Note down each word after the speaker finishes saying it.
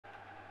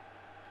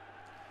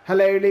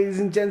Hello ladies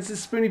and gents, it's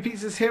Spoony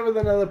Pizzas here with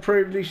another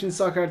Pro Evolution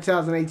Soccer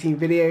 2018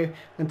 video,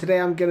 and today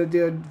I'm going to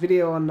do a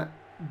video on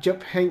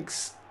Jupp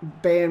Heynckes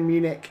Bayern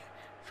Munich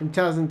from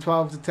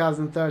 2012 to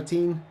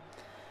 2013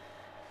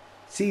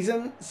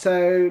 season.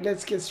 So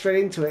let's get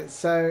straight into it.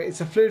 So it's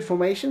a fluid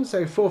formation,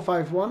 so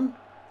 4-5-1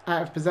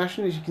 out of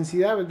possession, as you can see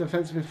there, with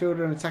defensive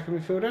midfielder and attacking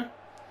midfielder.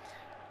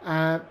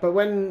 But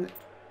when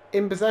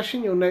in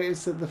possession, you'll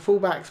notice that the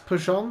fullbacks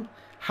push on.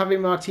 Javi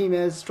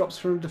Martinez drops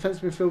from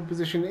defensive midfield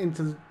position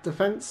into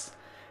defence,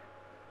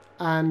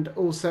 and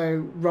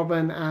also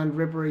Robben and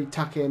Ribery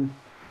tuck in.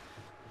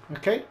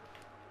 Okay,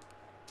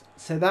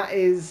 so that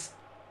is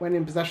when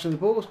in possession of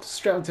the ball.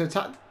 Straight onto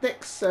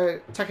tactics.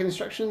 So attacking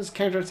instructions: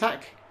 counter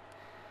attack,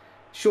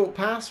 short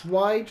pass,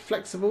 wide,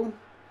 flexible,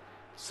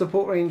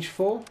 support range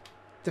 4.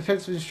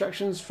 Defensive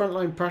instructions: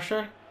 frontline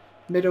pressure,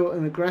 middle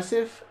and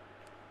aggressive,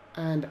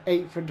 and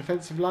 8 for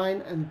defensive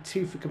line and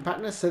 2 for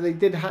compactness. So they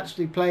did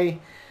actually play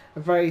a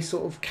very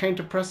sort of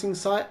counter-pressing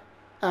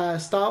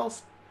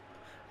styles,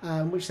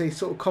 which they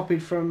sort of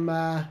copied from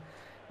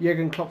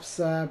Jurgen Klopp's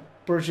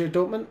Borussia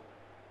Dortmund,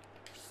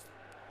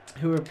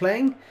 who were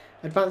playing.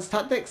 Advanced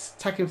tactics,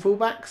 attacking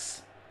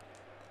fullbacks.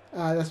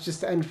 That's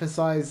just to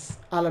emphasise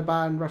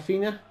Alaba and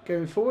Rafinha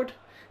going forward.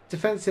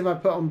 Defensive, I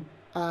put on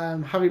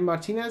Javi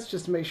Martinez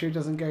just to make sure he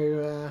doesn't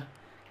go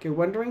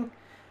wandering.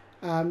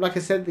 Like I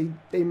said,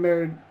 they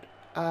mirrored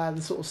the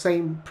sort of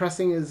same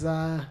pressing as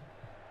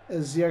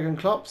Jurgen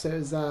Klopp, so it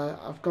was,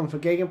 I've gone for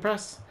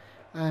gegenpress,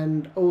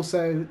 and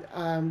also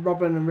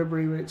Robben and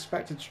Ribery were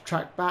expected to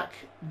track back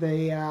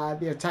the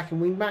attacking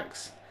wing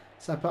backs,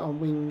 so I put on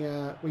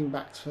wing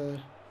backs for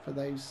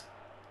those,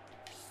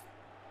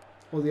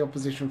 or the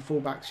opposition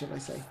fullbacks, should I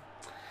say.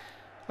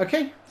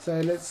 Okay,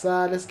 so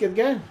let's get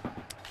going.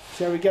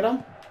 See how we get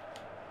on.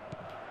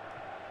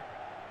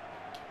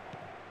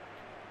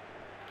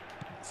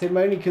 So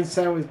my only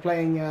concern with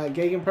playing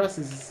gegenpress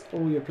is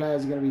all your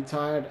players are going to be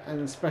tired, and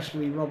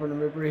especially Robben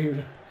and Ribery, who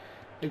are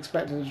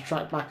expected to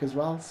track back as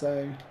well.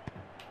 So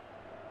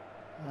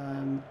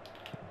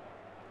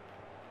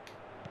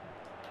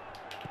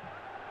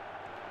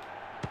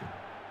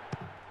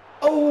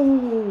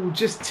oh,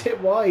 just tip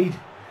wide.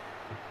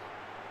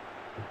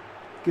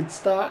 Good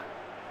start.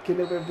 Get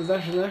a little bit of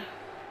possession there.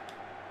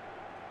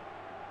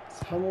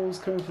 So Hummel's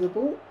coming for the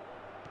ball.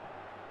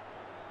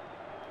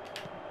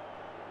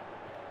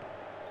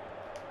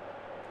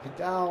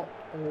 Vidal,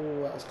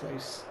 oh, that was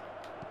close.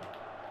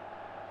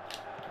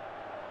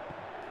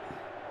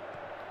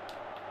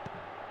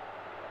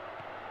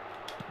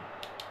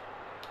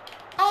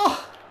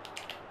 Oh!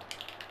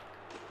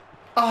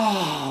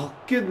 Oh,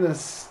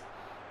 goodness.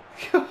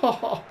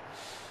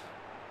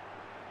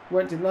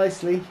 Worked it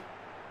nicely.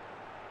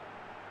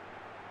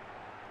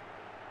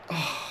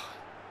 Oh,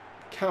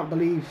 can't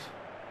believe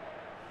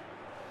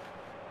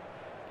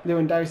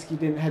Lewandowski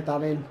didn't head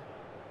that in.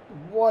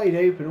 Wide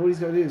open, all he's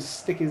got to do is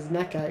stick his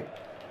neck out.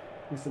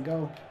 That's the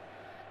goal.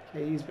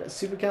 Okay, use a bit of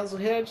super cancel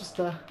here just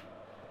to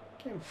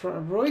get in front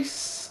of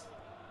Royce.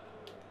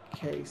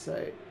 Okay,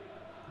 so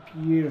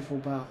beautiful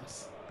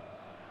pass.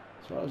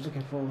 That's what I was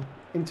looking for.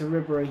 Into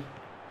Ribery.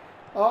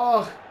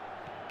 Oh,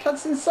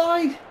 cuts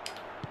inside.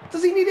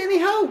 Does he need any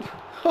help?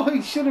 Oh,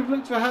 he should have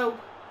looked for help.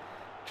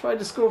 Tried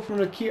to score from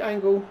an acute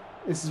angle.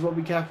 This is what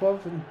we cap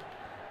of. And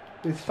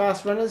with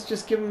fast runners,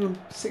 just give them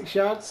 6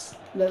 yards.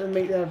 Let them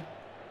make their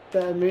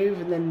move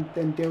and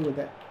then deal with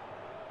it.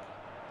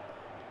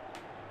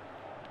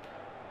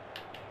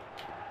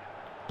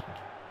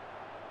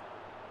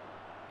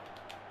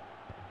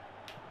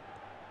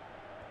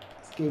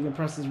 This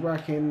gegenpress is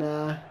working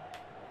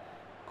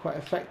quite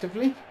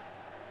effectively.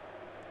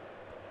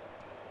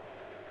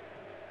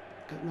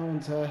 Got no one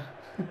to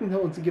no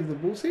one to give the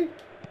ball to.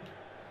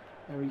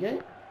 There we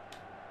go.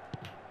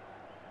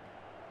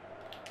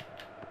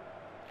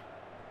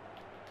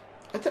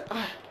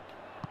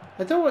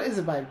 I don't know what it is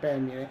about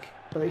Bayern Munich,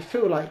 but they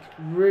feel like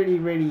really,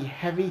 really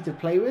heavy to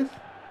play with.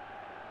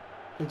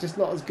 They're just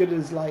not as good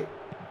as, like,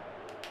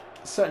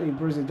 certainly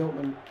Borussia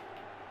Dortmund,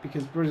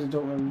 because Borussia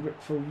Dortmund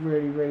feel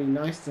really, really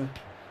nice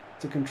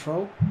to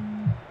control.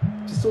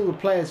 Just all the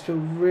players feel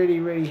really,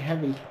 really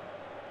heavy.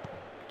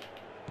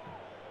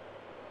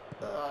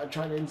 I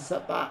tried to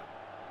intercept that.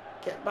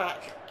 Get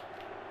back.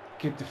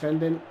 Good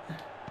defending.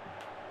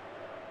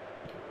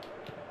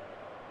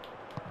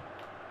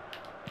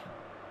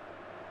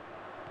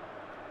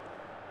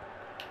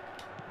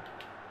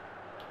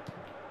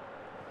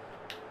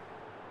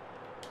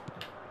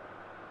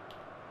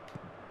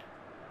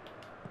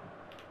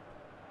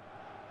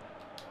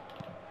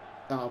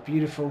 Oh,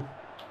 beautiful.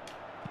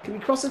 Can he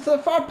cross it to the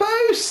far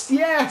post?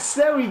 Yes,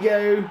 there we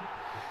go.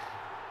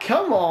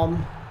 Come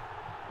on.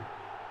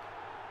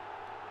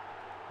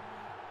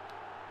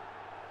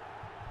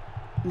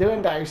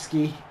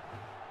 Lewandowski.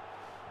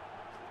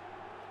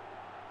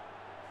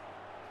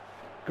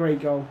 Great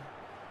goal.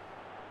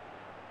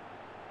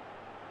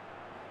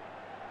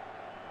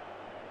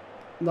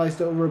 Nice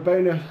little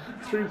Rabona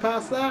through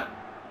past that.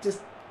 Just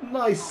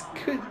nice,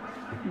 good.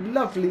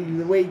 Lovely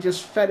the way he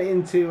just fed it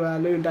into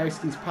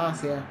Lewandowski's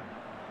pass here.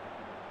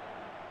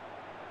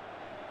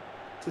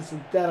 Just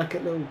a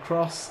delicate little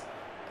cross.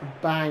 And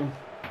bang.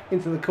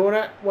 Into the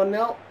corner.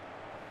 1-0.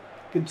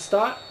 Good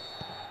start.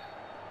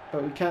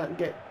 But we can't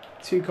get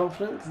too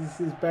confident because this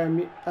is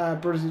Bayern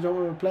Borussia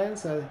Dortmund we're playing,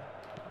 so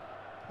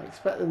I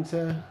expect them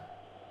to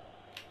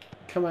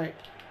come out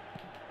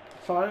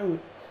firing.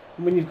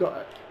 And when you've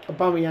got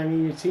Aubameyang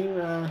in your team,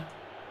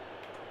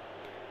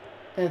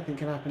 anything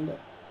can happen. Look,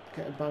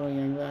 get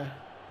Aubameyang there.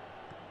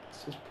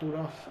 It's just pulled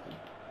off.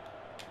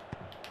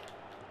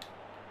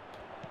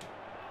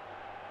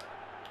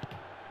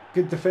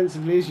 Good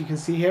defensively, as you can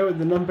see here with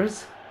the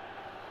numbers.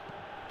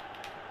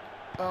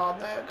 Oh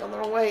no, gone the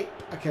wrong way.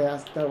 Okay,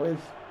 that's dealt with.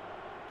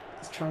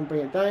 Let's try and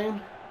bring it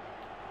down.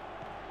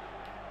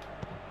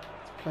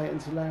 Let's play it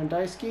into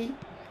Lewandowski.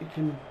 You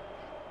can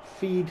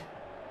feed.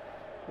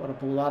 What a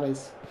ball that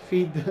is!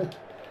 Feed the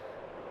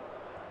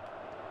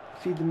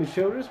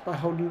midfielders by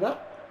holding it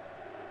up.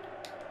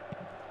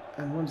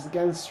 And once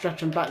again, stretch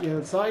them back the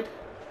other side.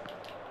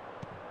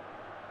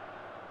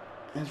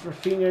 There's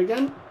Rafinha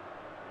again.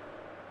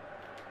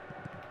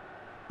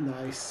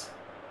 Nice.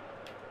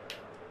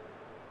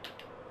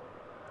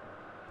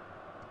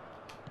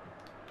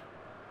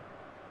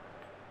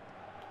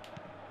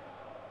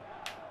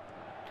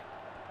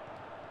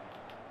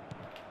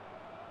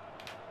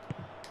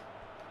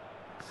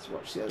 Let's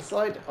watch the other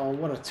side. Oh,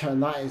 what a turn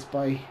that is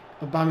by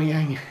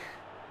Aubameyang.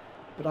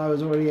 But I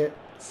was already at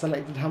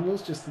selected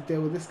handles just to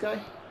deal with this guy.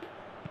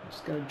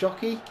 Just going to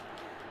jockey.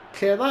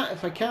 Clear that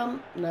if I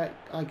can. No,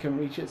 I couldn't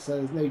reach it, so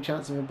there's no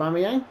chance of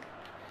Aubameyang.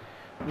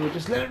 We'll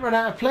just let it run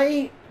out of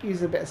play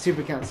using a bit of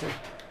super cancel.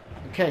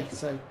 Okay,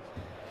 so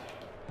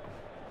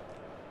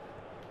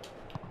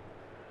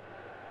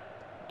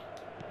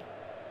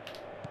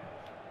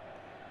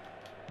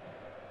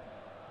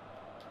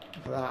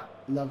for that,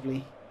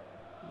 lovely.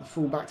 The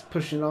fullback's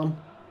pushing on.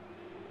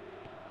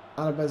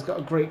 Alaba's got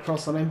a great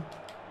cross on him.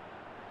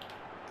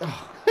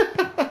 Oh.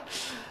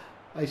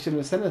 I shouldn't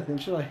have said anything,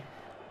 should I?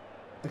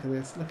 Look at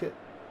this, look at.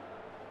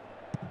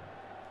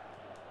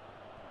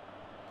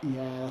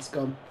 Yeah, that's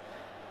gone.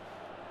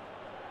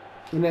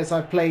 You notice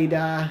I played,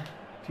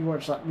 if you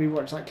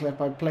rewatch that clip,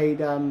 I played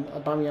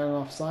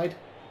Aubameyang offside.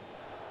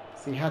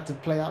 So he had to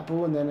play that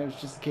ball, and then it was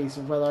just a case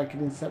of whether I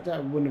could intercept it. I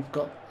wouldn't have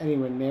got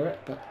anywhere near it,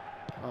 but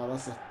oh,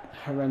 that's a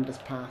horrendous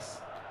pass.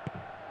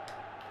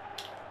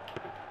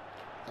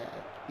 Yeah,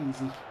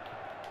 easy.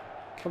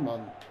 Come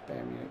on,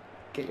 Bayern Munich,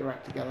 get your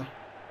act together.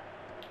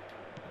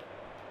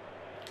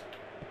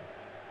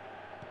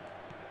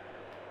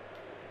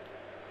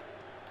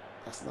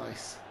 That's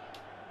nice.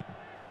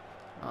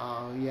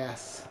 Oh,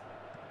 yes.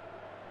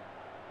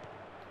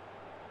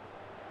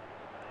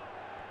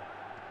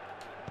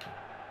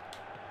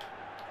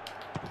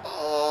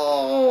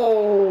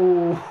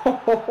 Oh!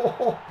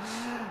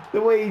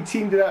 The way he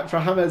teamed it up for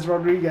James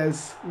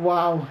Rodriguez.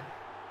 Wow.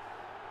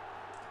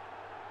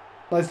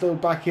 Nice little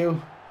back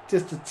heel.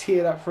 Just to tee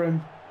it up for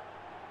him.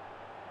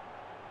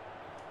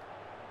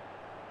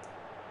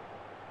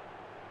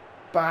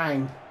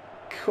 Bang.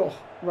 Cool.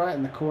 Right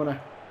in the corner.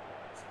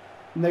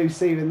 No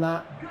saving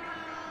that.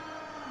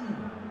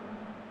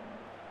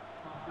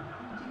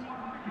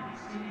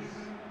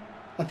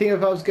 I think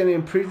if I was going to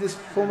improve this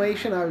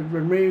formation, I would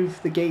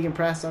remove the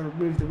gegenpress, I would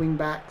remove the wing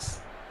backs,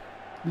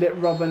 let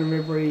Robben and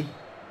Ribery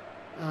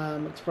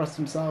express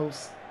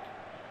themselves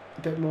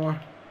a bit more.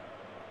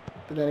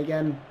 But then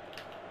again,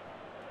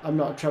 I'm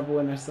not a treble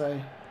winner, so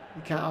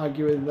you can't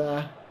argue with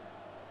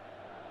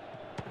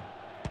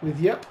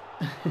Jupp.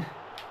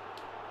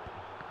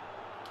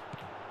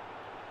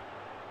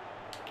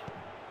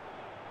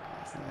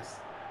 That's nice.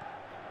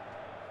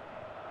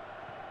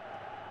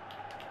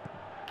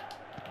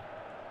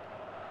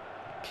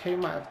 Okay,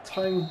 might have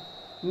time.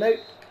 Nope.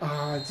 Oh,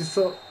 I just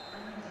thought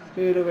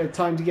maybe a little bit of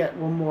time to get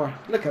one more.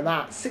 Look at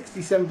that.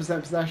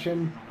 67%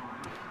 possession,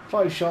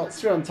 5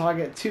 shots, 3 on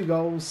target, 2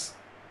 goals.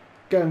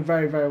 Going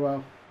very, very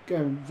well.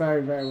 Going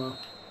very, very well.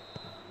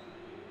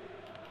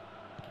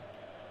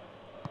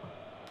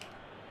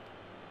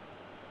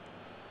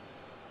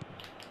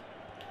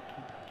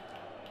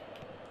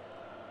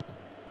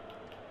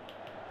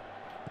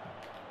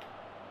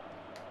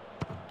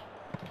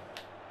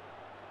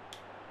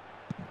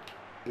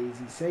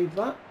 Easy save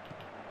that.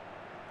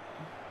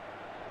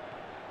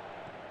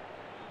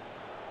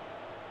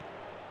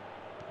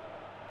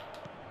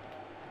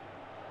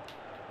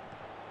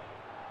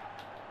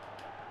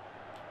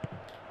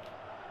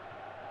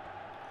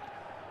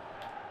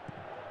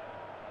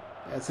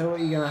 Yeah, so what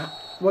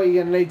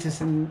you're gonna notice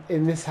in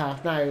this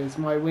half now is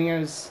my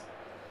wingers,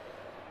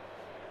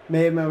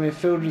 maybe my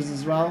midfielders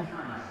as well.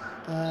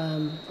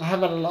 I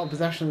have had a lot of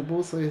possession of the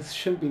ball, so it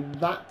shouldn't be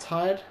that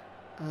tired.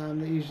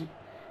 They usually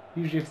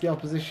if the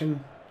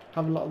opposition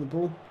have a lot of the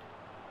ball,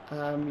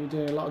 you're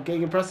doing a lot of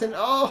gegenpressing.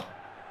 Oh!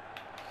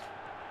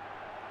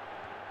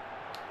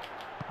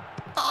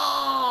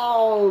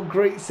 Oh!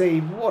 Great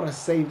save. What a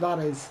save that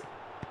is.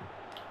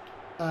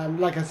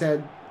 Like I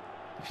said,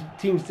 if your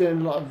team's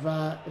doing a lot of,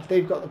 if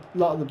they've got a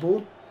lot of the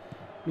ball,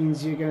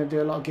 means you're going to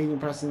do a lot of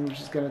gegenpressing, which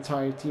is going to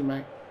tire your team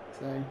out.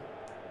 So,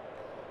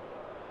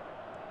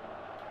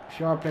 If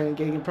you are playing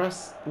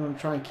gegenpress, you want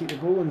to try and keep the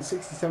ball, and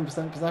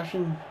 67%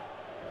 possession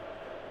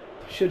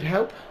should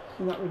help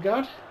in that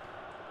regard.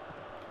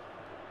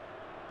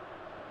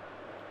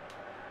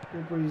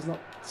 Aubrey's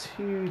not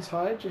too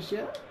tired just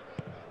yet.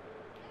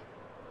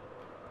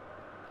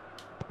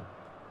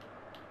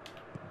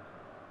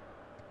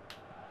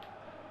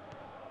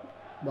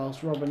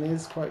 Whilst Robin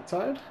is quite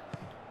tired.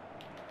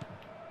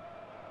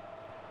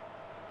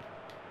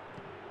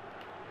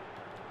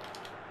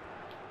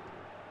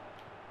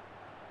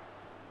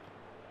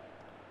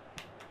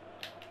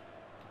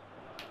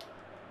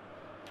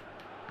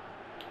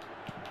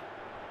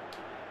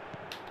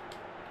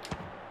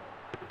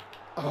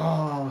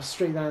 Oh,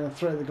 straight down the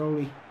throat of the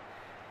goalie.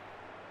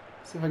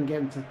 See if I can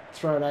get him to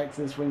throw it out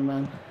to this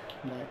wingman.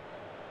 No.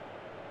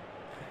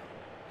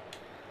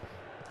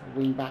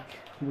 Wing back,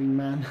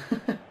 wingman.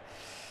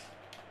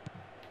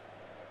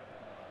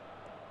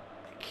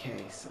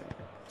 Okay, so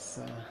it's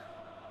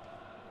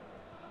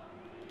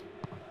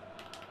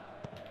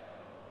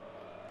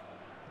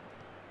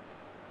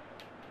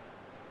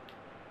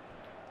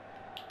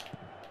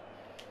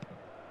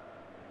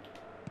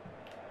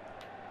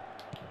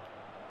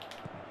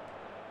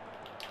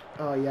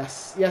oh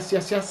yes, yes,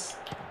 yes, yes,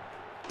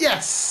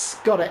 yes!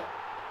 Got it.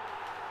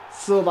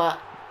 Saw that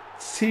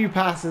 2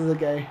 passes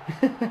ago.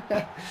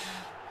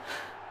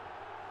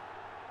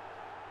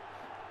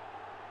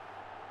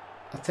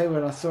 I'll tell you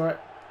when I saw it.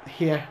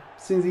 Here,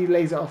 as soon as he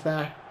lays it off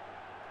there,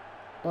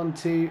 1,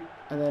 2,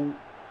 and then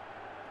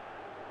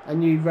I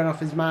knew he'd run off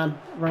his man,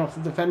 run off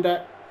the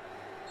defender.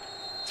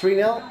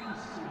 3-0.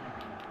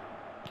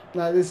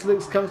 Now this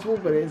looks comfortable,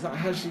 but it has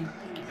actually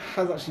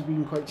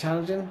been quite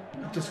challenging.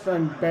 I just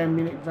found Bayern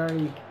Munich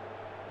very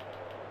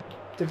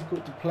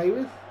difficult to play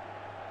with.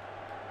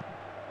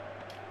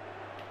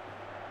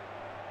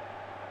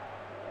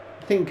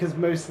 I think because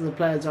most of the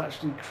players are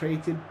actually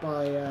created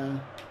by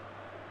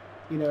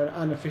you know, an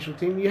unofficial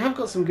team. You have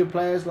got some good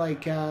players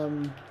like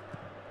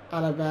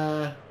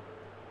Alaba,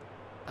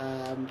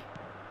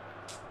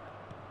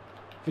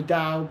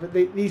 Vidal, but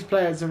these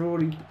players are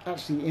already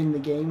actually in the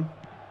game.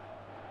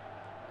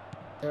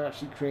 They're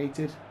actually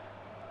created.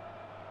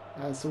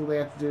 So all they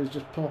have to do is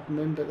just pop them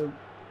in, but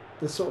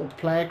the sort of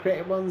player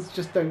created ones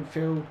just don't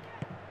feel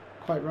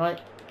quite right.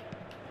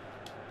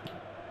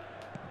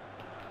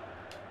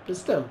 But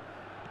still,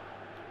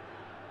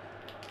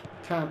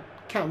 can't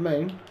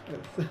moan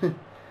at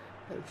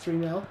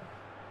 3-0.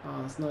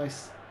 Oh, that's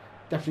nice.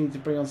 Definitely need to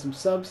bring on some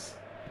subs.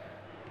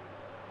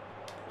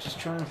 Just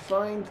trying to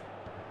find.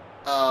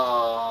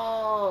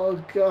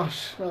 Oh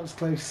gosh, that was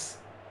close.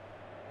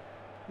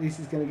 At least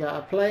he's going to get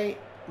out of play.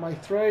 My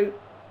throw.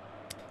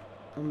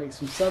 I'll make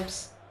some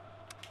subs.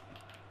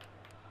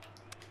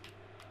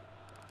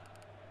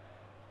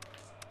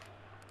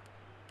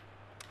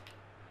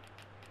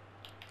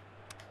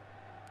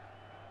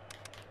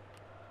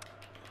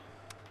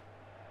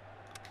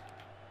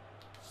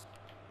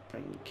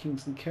 Bring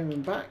Kingston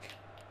Coman back.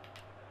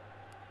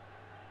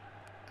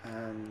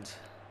 And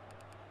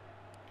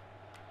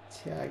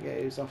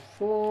Thiago's off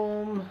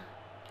form.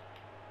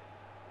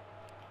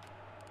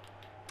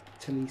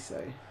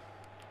 Tolisso.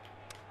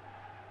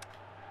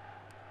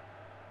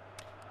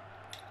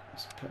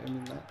 Just put him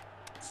in that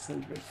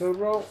centre midfield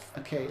role.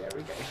 Okay, there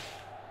we go.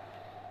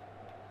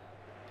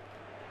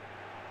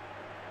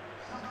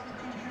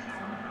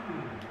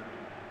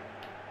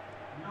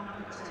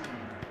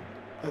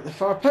 At the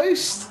far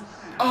post.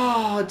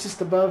 Oh,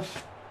 just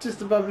above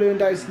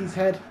Lewandowski's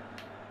head.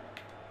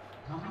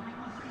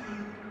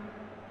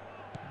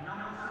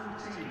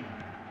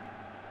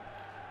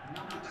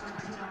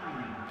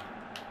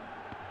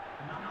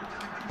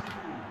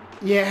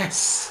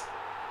 Yes!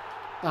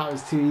 That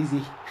was too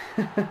easy.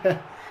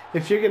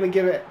 If you're going to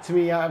give it to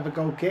me out of a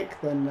goal kick,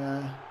 then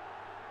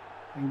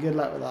good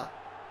luck with that.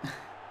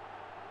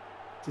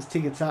 Just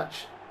take a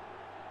touch.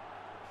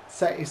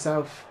 Set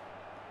yourself.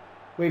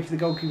 Wait for the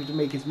goalkeeper to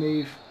make his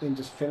move, then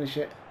just finish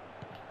it.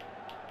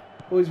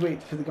 Always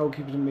wait for the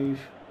goalkeeper to move.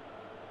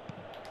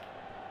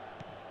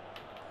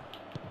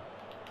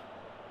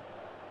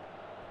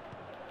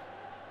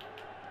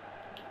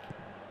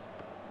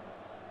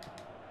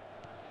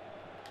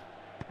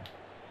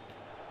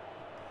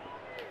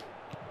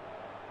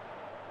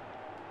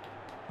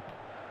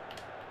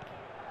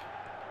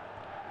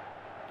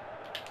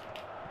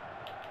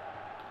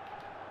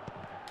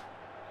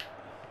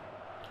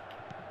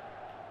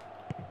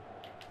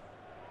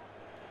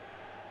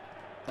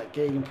 That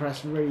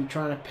gegenpress really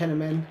trying to pin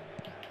him in.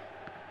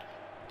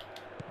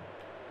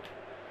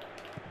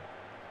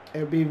 It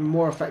would be even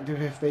more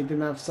effective if they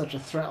didn't have such a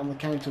threat on the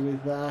counter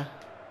with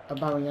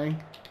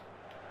Aubameyang.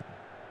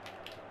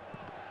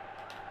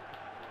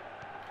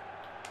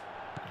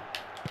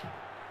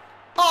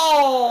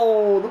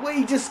 Oh, the way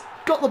he just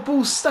got the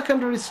ball stuck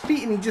under his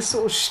feet and he just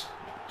sort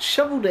of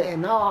shoveled it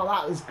in. Oh,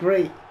 that was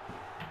great.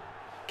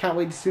 Can't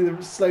wait to see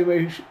the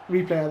slow-mo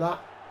replay of that.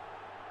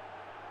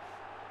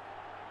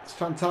 It's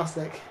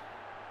fantastic.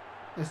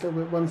 Nice little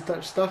bit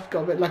one-touch stuff.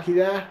 Got a bit lucky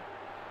there.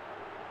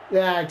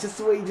 Yeah, just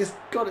the way he just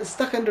got it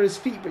stuck under his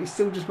feet, but he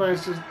still just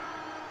managed to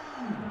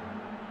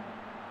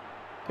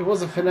It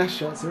was a finesse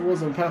shot, so it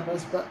was on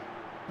purpose, but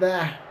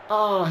there.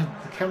 Ah,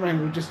 oh, the camera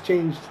angle just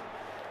changed.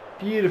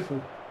 Beautiful.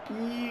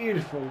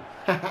 Beautiful.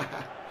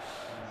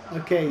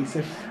 Okay,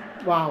 so,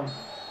 wow.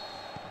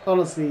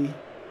 Honestly,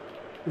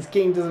 this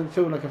game doesn't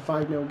feel like a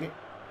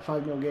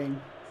 5-0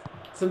 game.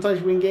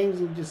 Sometimes you win games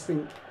and you just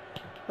think,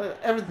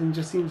 everything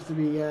just seems to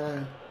be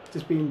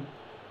just being,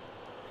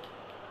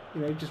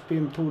 you know, just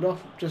being pulled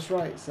off just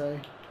right, so.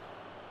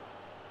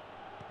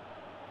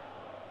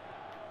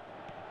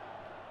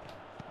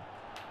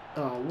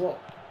 Oh,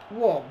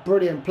 what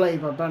brilliant play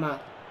by Bernat.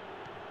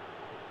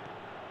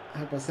 I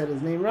hope I said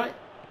his name right.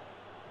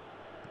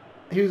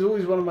 He was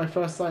always one of my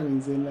first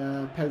signings in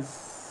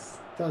PES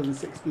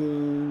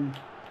 2016,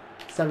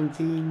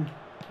 17,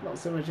 not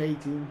so much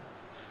 18.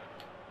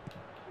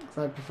 Because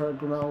I prefer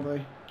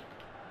Ronaldo.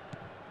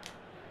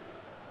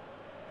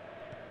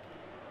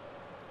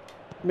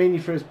 Mainly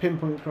for his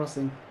pinpoint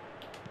crossing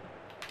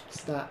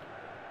stat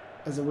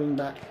as a wing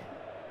back.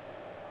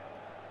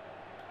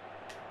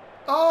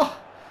 Oh!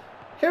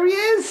 Here he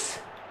is!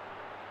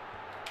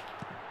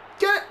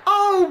 Get!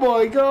 Oh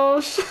my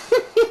gosh!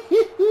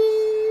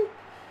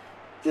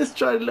 Just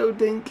tried a little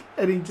dink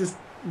and he just...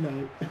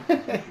 No.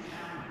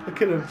 I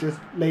could have just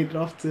laid it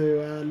off to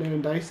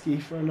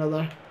Lewandowski for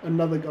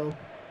another goal.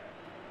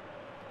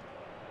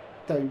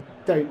 Don't.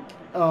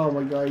 Oh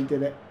my god, he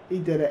did it. He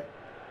did it.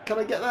 Can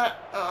I get that?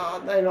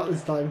 Oh, no, not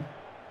this time.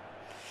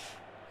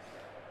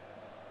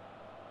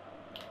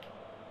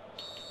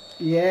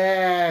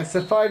 Yeah,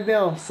 so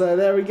 5-0. So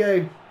there we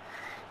go.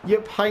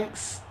 Jupp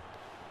Heynckes,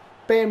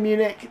 Bayern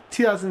Munich,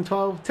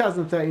 2012,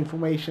 2013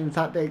 formation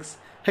tactics.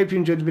 Hope you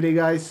enjoyed the video,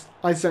 guys.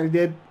 I certainly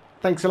did.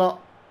 Thanks a lot.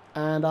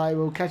 And I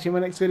will catch you in my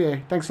next video.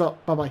 Thanks a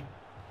lot. Bye-bye.